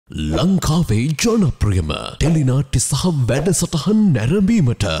ලංකාවේ ජනප්‍රියම ටෙලිනාට්‍ය සහ වැඩසටහන්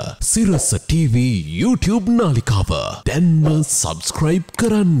නැරඹීමට සිරස TV YouTube නාලිකාව දැන්ම සබ්ස්ක්‍රයිබ්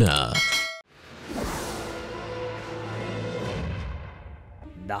කරන්න.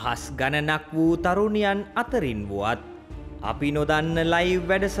 දහස් ගණනක් වූ තරුණියන් අතරින් වුවත් අපි නොදන්න ලයිව්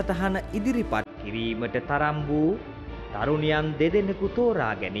වැඩසටහන ඉදිරිපත් කිරීමට තරම් වූ තරුණියන් දෙදෙනෙකු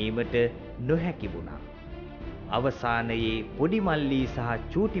තෝරා ගැනීමට නොහැකි වුණා. අවසානයේ පොඩි මල්ලී සහ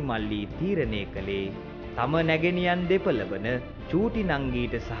චූටි මල්ලී තීරණය කළේ තම නැගෙනියන් දෙපළ වන චූටි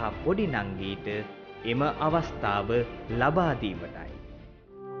නංගීට සහ පොඩි නංගීට එම අවස්ථාව ලබා දීමටයි.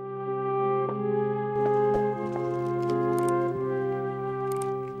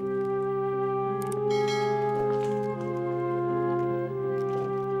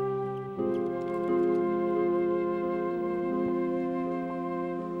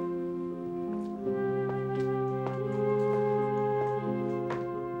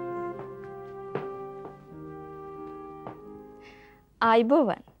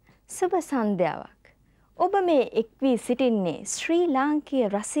 ආයිබෝවන් සුබ සන්ධ්‍යාවක්. ඔබ මේ එක් වී සිටින්නේ ශ්‍රී ලාංකීය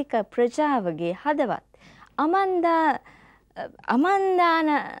රසික ප්‍රජාවගේ හදවත්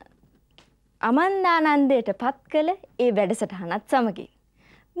අමන්දානන්දයට පත් කළ ඒ වැඩසටහනත් සමගින්.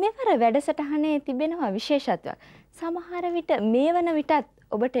 මෙවර වැඩසටහනේ තිබෙනවා විශේෂත්වයක්. සමහර විට මේ වන විටත්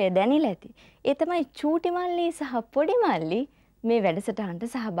ඔබට දැනිලා ඇති. ඒ තමයි චූටි මල්ලී සහ පොඩි මල්ලී මේ වැඩසටහනට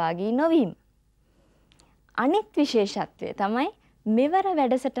සහභාගී නොවීම. අනිත් විශේෂත්වය තමයි මෙවර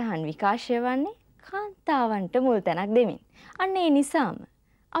වැඩසටහන් විකාශය වන්නේ කාන්තාවන්ට මුල් තැනක් දෙමින්. අන්න ඒ නිසාම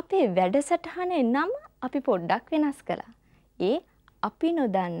අපේ වැඩසටහනේ නම අපි පොඩ්ඩක් වෙනස් කළා. ඒ අපි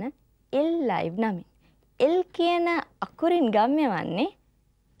නොදන්න එල් ලයිව් නමින්. එල් කියන අකුරින් ගම්‍ය වන්නේ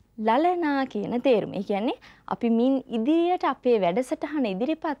ලලනා කියන තේරුම. ඒ කියන්නේ අපි මින් ඉදිරියට අපේ වැඩසටහන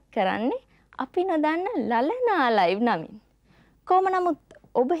ඉදිරිපත් කරන්නේ අපි නොදන්න ලලනා ලයිව් නමින්. කොහොම නමුත්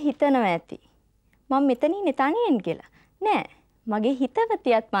ඔබ හිතනවා ඇති මම මෙතන ඉන්නේ තනියෙන් කියලා. නෑ. මගේ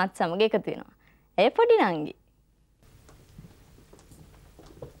හිතවතියත් මාත් සමග එකතු වෙනවා. ඇය පොඩි නංගි.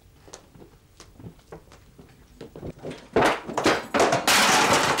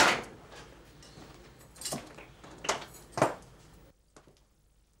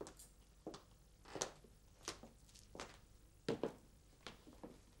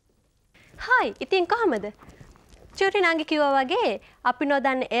 හායි, ඉතින් කොහමද? චූටි නංගි කිව්වා වගේ අපි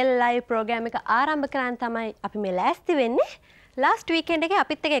නොදන්න එල් ලයිව් ප්‍රෝග්‍රෑම් එක ආරම්භ කරන්න තමයි අපි මේ ලෑස්ති වෙන්නේ. ලාස්ට් වීකෙන්ඩ් එකේ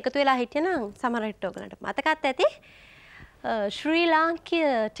අපිත් එක්ක එකතු වෙලා හිටියනම් සමහර විට ඔයගලන්ට මතකත් ඇති ශ්‍රී ලාංකීය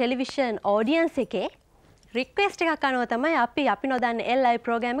ටෙලිවිෂන් ඔඩියන්ස් එකේ රික්වෙස්ට් එකක් අනුව තමයි අපි නොදන්න එල් ලයිව්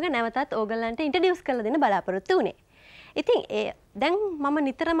ප්‍රෝග්‍රෑම් එක නැවතත් ඔයගලන්ට ඉන්ට්‍රොඩියුස් කරලා දෙන්න බලාපොරොත්තු වුණේ. ඉතින් දැන් මම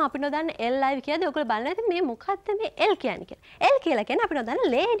නිතරම අපි නොදන්න එල් ලයිව් කියද්දී ඔයගොල්ලෝ බලනවා ඉතින් මේ මොකක්ද මේ එල් කියන්නේ කියලා. එල් කියලා කියන්නේ අපි නොදන්න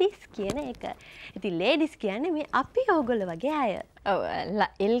ලේඩිස් කියන එක. ඉතින් ලේඩිස් කියන්නේ මේ අපි ඕගොල්ලෝ වගේ අය. ඔව්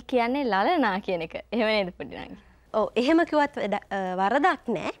එල් කියන්නේ ලලනා කියන එක. එහෙම නේද පොඩි නංගි? ඔව් එහෙම කිව්වත් වරදක්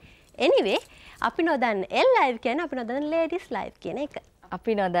නෑ. anyway අපි නොදන්න එල් ලයිව් කියන්නේ අපි නොදන්න ලේඩිස් ලයිව් කියන එක.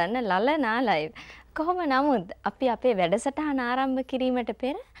 අපි නොදන්න ලලනා ලයිව්. කොහොම නමුත් අපි අපේ වැඩසටහන ආරම්භ කිරීමට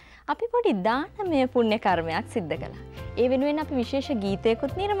පෙර අපි පොඩි දානමය පුණ්‍ය කර්මයක් සිද්ධ කළා. ඒ වෙනුවෙන් අපි විශේෂ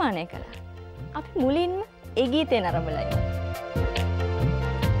ගීතයකුත් නිර්මාණය කළා. අපි මුලින්ම ඒ ගීතය නරඹලා ඉමු.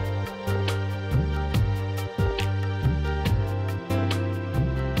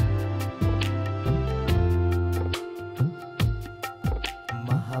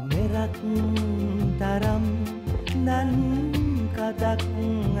 මහමෙරක් තරම් නන් කදක්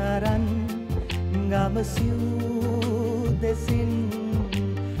අරන් ගමසිව් දෙසින්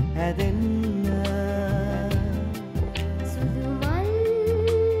හැදෙන්න සුදු මල්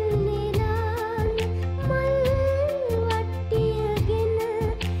නිලාන් මල් වට්ටියගෙන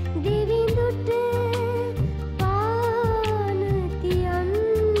දිවිඳුට පාන තියන්න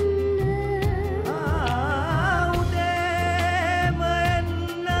උදේම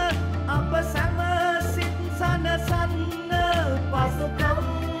එන්න අප සැම සිත් සනසන්න පසුකම්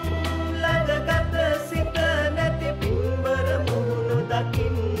ළඟගත සිත නැති පින්බර මුහුණු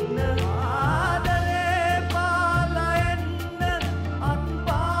දකින්න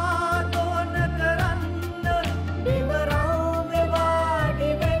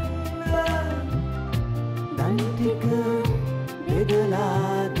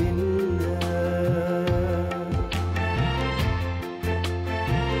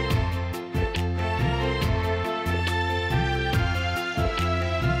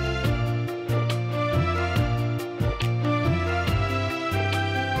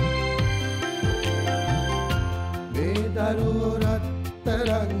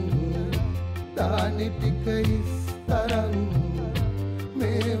දරුරත්තරන් දානි ටික ඉස්තරන්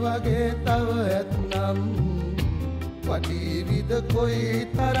මේ වගේ තව ඇත්නම් වඩීවිද කොයි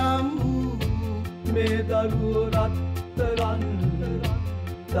තරම් මේ දරුවෝ රත්තරන්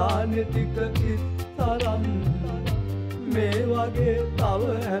දානෙ ටික ඉස්තරම් මේ වගේ තව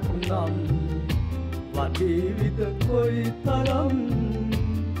ඇත්නම් වඩීවිද කොයි තරම්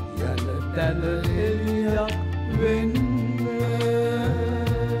යන තැන එළියක් වෙන්න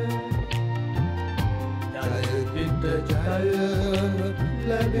ජයකිට ජය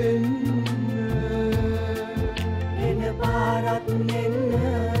ලැබෙන්න එන පාරත් මෙන්න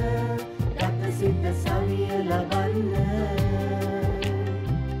ගත සිත සවිය ලබන්න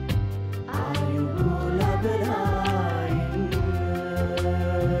ආයුබෝ ලබලා ඉන්න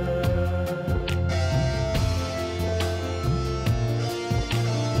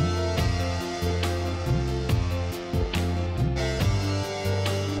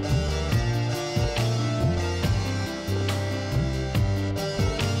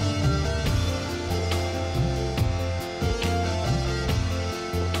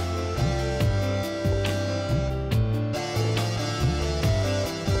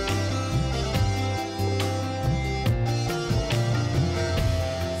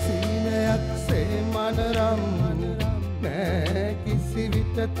මනරම් නෑ කිසි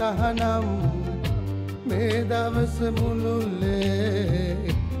විට තහනම් මේ දවස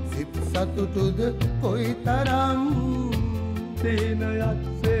මුළුල්ලේ සිත් සතුටුද කොයි තරම්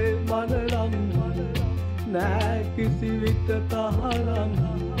සීනයක්සේ මනරම් නෑ කිසි විට තහනම්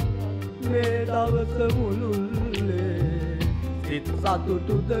මේ දවස මුළුල්ලේ සිත්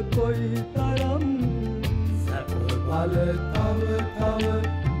සතුටුද කොයි තරම් සැප බල තව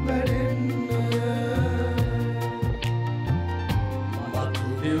වැඩෙන්න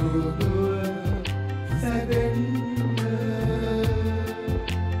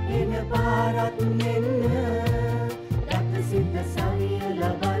එන පාරත් මෙන්න ගත සිත සවිය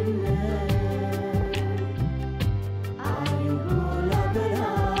ලබන්න ආයුබෝ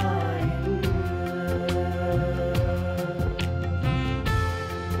ලබලා ඉන්න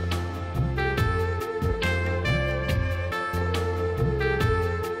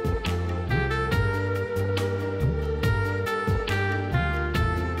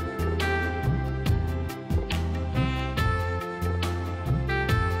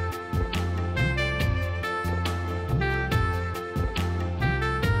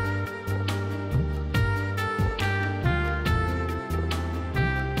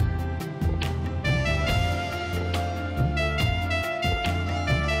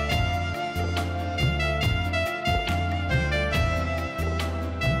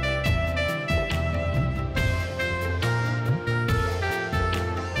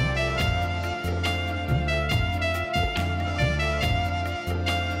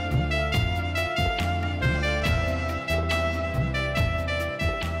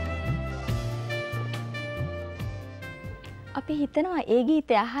අපි හිතනවා ඒ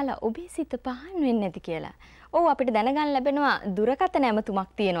ගීතය අහලා ඔබේ සිත පහන් වෙන්නේ නැති කියලා. ඔව් අපිට දැනගන්න ලැබෙනවා දුරකථන ඇමතුමක්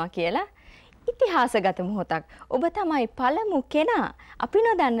තියෙනවා කියලා. ඉතිහාසගත මොහොතක්. ඔබ තමයි පළමු කෙනා අපි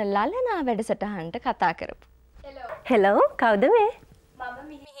නොදන්න ලලනා වැඩසටහනට කතා කරපු. හෙලෝ කවුද මේ? මම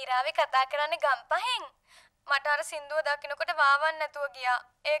මිහිරාවේ කතා කරන්නේ ගම්පහෙන්. මට අර සින්දුව දකින්නකොට වාවන් නැතුව ගියා.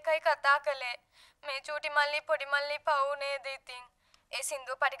 ඒකයි කතා කළේ. මේ චූටි මල්ලි පොඩි මල්ලි පවුනේ දෙතින්. ඒ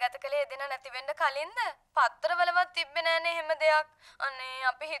සින්දුව පරිගත කළේ එදින නැති වෙන්න කලින්ද? පත්තරවලවත් තිබ්බේ නෑනේ එහෙම දෙයක්. අනේ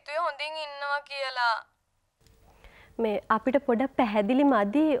අපි හිතුවේ හොඳින් ඉන්නවා කියලා. මේ අපිට පොඩක් පැහැදිලි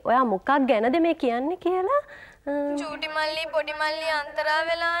මදි. ඔයා මොකක් ගැනද මේ කියන්නේ කියලා? චූටි මල්ලි පොඩි මල්ලි අන්තරා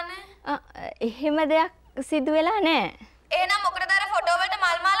වෙලානේ. එහෙම දෙයක් සිදු වෙලා නෑ. එහෙනම් මොකටද අර ෆොටෝ වලට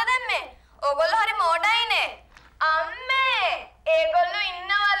මල් මාලා දැම්මේ? ඕගොල්ලෝ හරි මෝඩයිනේ. අම්මේ ඒගොල්ලෝ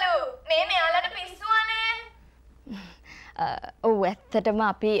ඉන්නවලු. මේ මෙයාලට පිස්සුවනේ. ඔව් ඇත්තටම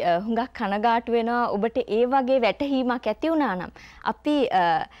අපි හුඟක් කනගාටු වෙනවා ඔබට ඒ වගේ වැටහීමක් ඇති වුණා නම්. අපි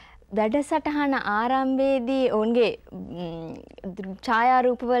වැඩසටහන ආරම්භයේදී ඔවුන්ගේ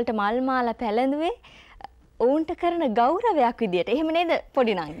ඡායාරූප වලට මල් මාලා පැලඳුවේ ඔවුන්ට කරන ගෞරවයක් විදියට. එහෙම නේද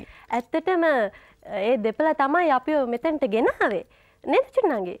පොඩි නංගි? ඇත්තටම ඒ දෙපළ තමයි අපිව මෙතනට ගෙනාවේ. නේද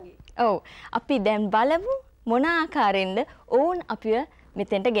චුන්නංගි? ඔව්. අපි දැන් බලමු මොන ආකාරයෙන්ද ඔවුන් අපිව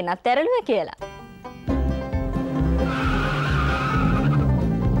මෙතෙන්ට ගෙනත් ඇරළුවේ කියලා.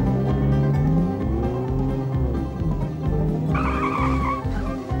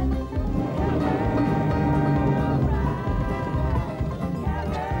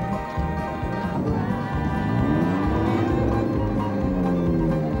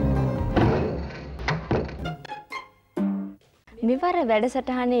 මෙවර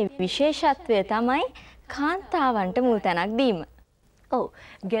වැඩසටහනේ විශේෂත්වය තමයි කාන්තාවන්ට මුල් තැනක් දීම. ඔව්.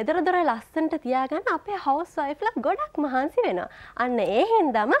 ගෙදර දොර ලස්සනට තියාගන්න අපේ හවුස් වයිෆ්ලා ගොඩක් මහන්සි වෙනවා. අන්න ඒ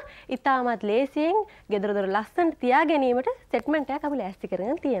හින්දාම ඉතාමත් ලේසියෙන් ගෙදර දොර ලස්සනට තියා ගැනීමට සෙට්මන්ට් එකක් අපි ලෑස්ති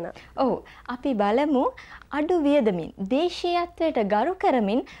කරගෙන තියෙනවා. ඔව් අපි බලමු අඩු වියදමින් දේශීයත්වයට ගරු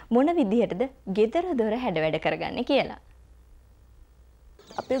කරමින් මොන විදිහටද ගෙදර දොර හැඩ වැඩ කරගන්නේ කියලා.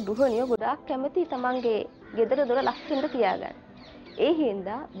 අපේ ගෘහණියෝ ගොඩාක් කැමති තමන්ගේ ගෙදර දොර ලස්සනට තියාගන්න. ඒ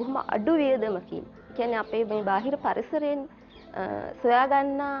හින්දා බොහොම අඩු වියදමකින් කියන්නේ අපේ මේ බාහිර පරිසරයෙන් සොයා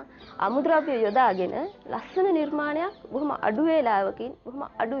ගන්නා අමුද්‍රව්‍ය යොදාගෙන ලස්සන නිර්මාණයක් බොහොම අඩු වේලාවකින් බොහොම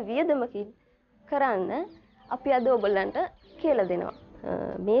අඩු වියදමකින් කරන්න අපි අද ඔයගොල්ලන්ට කියලා දෙනවා.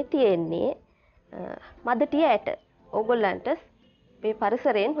 මේ තියෙන්නේ මදටිය ඇට. ඔයගොල්ලන්ට මේ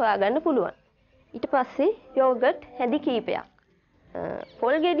පරිසරයෙන් හොයාගන්න පුළුවන්. ඊට පස්සේ යෝගට් හැඳි කීපයක්.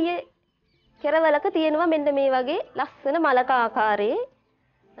 පොල් ගෙඩියේ කෙරවලක තියෙනවා මෙන්න මේ වගේ ලස්සන මලක ආකාරයේ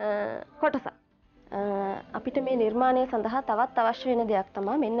කොටසක්. අපිට මේ නිර්මාණය සඳහා තවත් අවශ්‍ය වෙන දෙයක්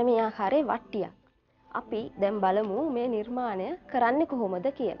තමයි මෙන්න මේ ආකාරයේ වට්ටියක්. අපි දැන් බලමු මේ නිර්මාණය කරන්නේ කොහොමද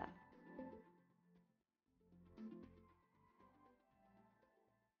කියලා.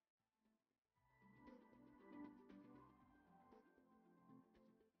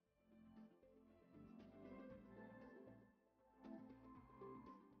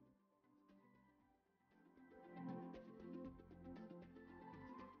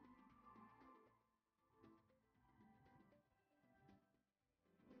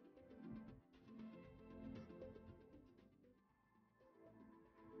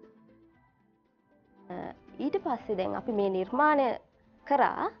 ඊට පස්සේ දැන් අපි මේ නිර්මාණය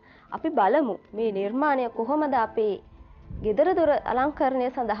කරා අපි බලමු මේ නිර්මාණය කොහොමද අපේ ගෙදර දොර අලංකරණය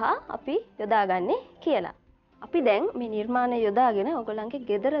සඳහා අපි යොදාගන්නේ කියලා. අපි දැන් මේ නිර්මාණය යොදාගෙන ඔයගොල්ලන්ගේ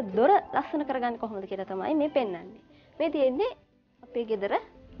ගෙදර දොර ලස්සන කරගන්න කොහොමද කියලා තමයි මේ පෙන්වන්නේ. මේ තියෙන්නේ අපේ ගෙදර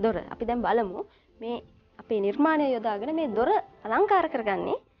දොර. අපි දැන් බලමු මේ අපේ නිර්මාණය යොදාගෙන මේ දොර අලංකාර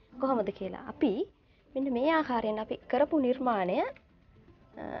කරගන්නේ කොහොමද කියලා. අපි මෙන්න මේ ආකාරයෙන් අපි කරපු නිර්මාණය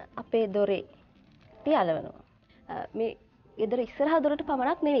අපේ දොරේ තියලවනවා. මේ ගෙදර ඉස්සරහ දොරට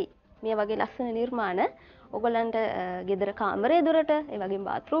පමණක් නෙවෙයි. මේ වගේ ලස්සන නිර්මාණ ඔයගලන්ට ගෙදර කාමරයේ දොරට, ඒ වගේම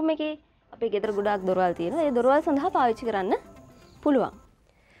බාත්රූම් එකේ අපේ ගෙදර ගොඩාක් දොරවල් තියෙනවා. ඒ දොරවල් සඳහා පාවිච්චි කරන්න පුළුවන්.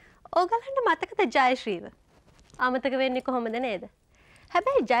 ඕගලන්ට මතකද ජයශ්‍රීව? අමතක වෙන්නේ කොහොමද නේද?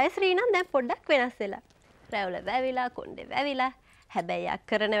 හැබැයි ජයශ්‍රී නම් දැන් පොඩ්ඩක් වෙනස් වෙලා. රැවුල වැවිලා, කොණ්ඩේ වැවිලා. හැබැයි යා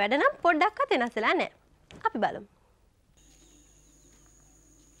කරන වැඩ නම් පොඩ්ඩක්වත් වෙනස් වෙලා නැහැ. අපි බලමු.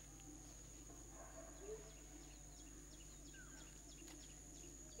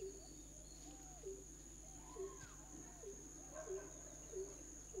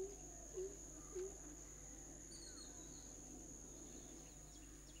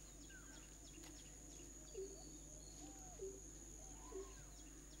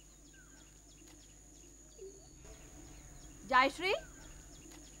 ජයශ්‍රී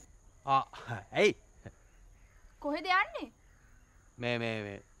ඇයි කොහෙද යන්නේ?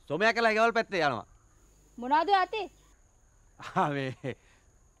 මේ සොමයා කළා ගෙවල් පැත්තේ යනවා. මොනවද යතේ? මේ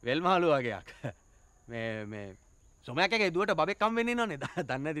වෙල්මාළු වගේක්. මේ සොමයාගේ දුවට බබෙක් හම් වෙන්නේ නෝනේ.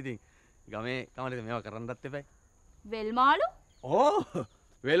 දන්නේ නැති ඉතින් ගමේ කමලේ මේවා කරන්නත් එපයි. වෙල්මාළු? ඕ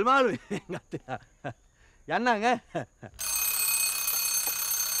වෙල්මාළු ගත්තා. යන්නම් ඈ.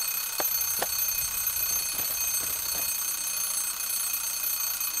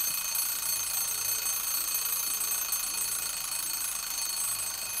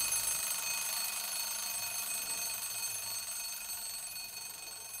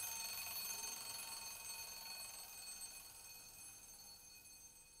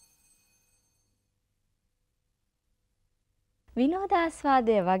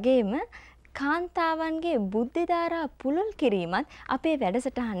 විනෝදාස්වාදය වගේම කාන්තාවන්ගේ බුද්ධිධාරා පුළුල් කිරීමත් අපේ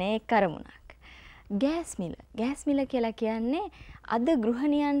වැඩසටහනේ කරමුණක්. ගෑස් මිල කියලා කියන්නේ අද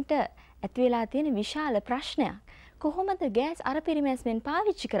ගෘහණියන්ට ඇති වෙලා තියෙන විශාල ප්‍රශ්නයක්. කොහොමද ගෑස් අරපිරිමැස්මෙන්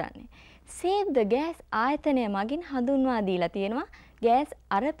පාවිච්චි කරන්නේ? Save the Gas ආයතනය මගින් හඳුන්වා දීලා තියෙනවා ගෑස්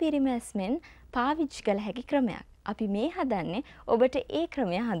අරපිරිමැස්මෙන් පාවිච්චි කළ හැකි ක්‍රමයක්. අපි මේ හදන්නේ ඔබට ඒ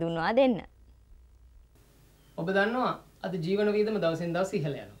ක්‍රමය හඳුන්වා දෙන්න. ඔබ දන්නවා අද ජීවන වියදම දවසින් දවස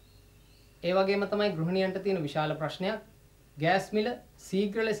ඉහළ යනවා. ඒ වගේම තමයි ගෘහණියන්ට තියෙන විශාල ප්‍රශ්නයක් ගෑස් මිල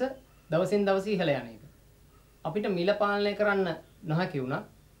ශීඝ්‍ර ලෙස දවසින් දවස ඉහළ යන එක. අපිට මිල පාලනය කරන්න නොහැකි වුණා.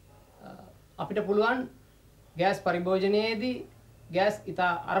 අපිට පුළුවන් ගෑස් පරිභෝජනයේදී ගෑස්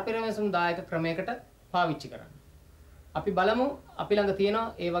ඉතා අරපිරිමැසුම්දායක ක්‍රමයකට පාවිච්චි කරන්න. අපි බලමු අපි ළඟ තියෙන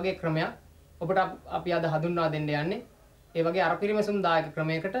ඒ වගේ ක්‍රමයක් ඔබට අපි අද හඳුන්වා දෙන්න යන්නේ. ඒ වගේ අරපිරිමැසුම්දායක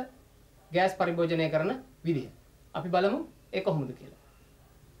ක්‍රමයකට ගෑස් පරිභෝජනය කරන විදිහ. අපි බලමු ඒ කොහොමද කියලා.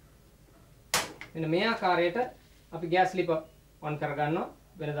 මෙන්න මේ ආකාරයට අපි ගෑස් ලිප ඔන් කර ගන්නවා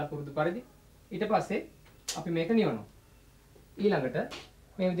වෙනදා පුරුදු පරිදි. ඊට පස්සේ අපි මේක නිවනවා. ඊළඟට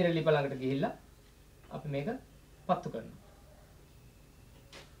මේ විදිහට ලිප ළඟට ගිහිල්ලා අපි මේක පත්තු කරනවා.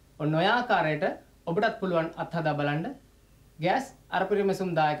 ඔන්න ඔය ආකාරයට ඔබටත් පුළුවන් අත්හදා බලන්න ගෑස්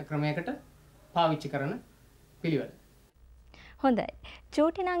අරපරිමසුම් දායක ක්‍රමයකට පාවිච්චි කරන පිළිවෙල. හොඳයි.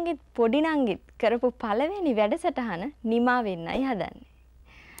 චූටි නංගිත් පොඩි නංගිත් කරපු පළවෙනි වැඩසටහන නිමා වෙන්නයි හදන්නේ.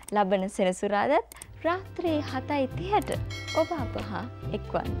 ලබන සෙනසුරාදාත් රාත්‍රී 7:30ට ඔබ අප හා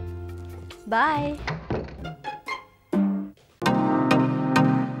එක්වන්න. බයි.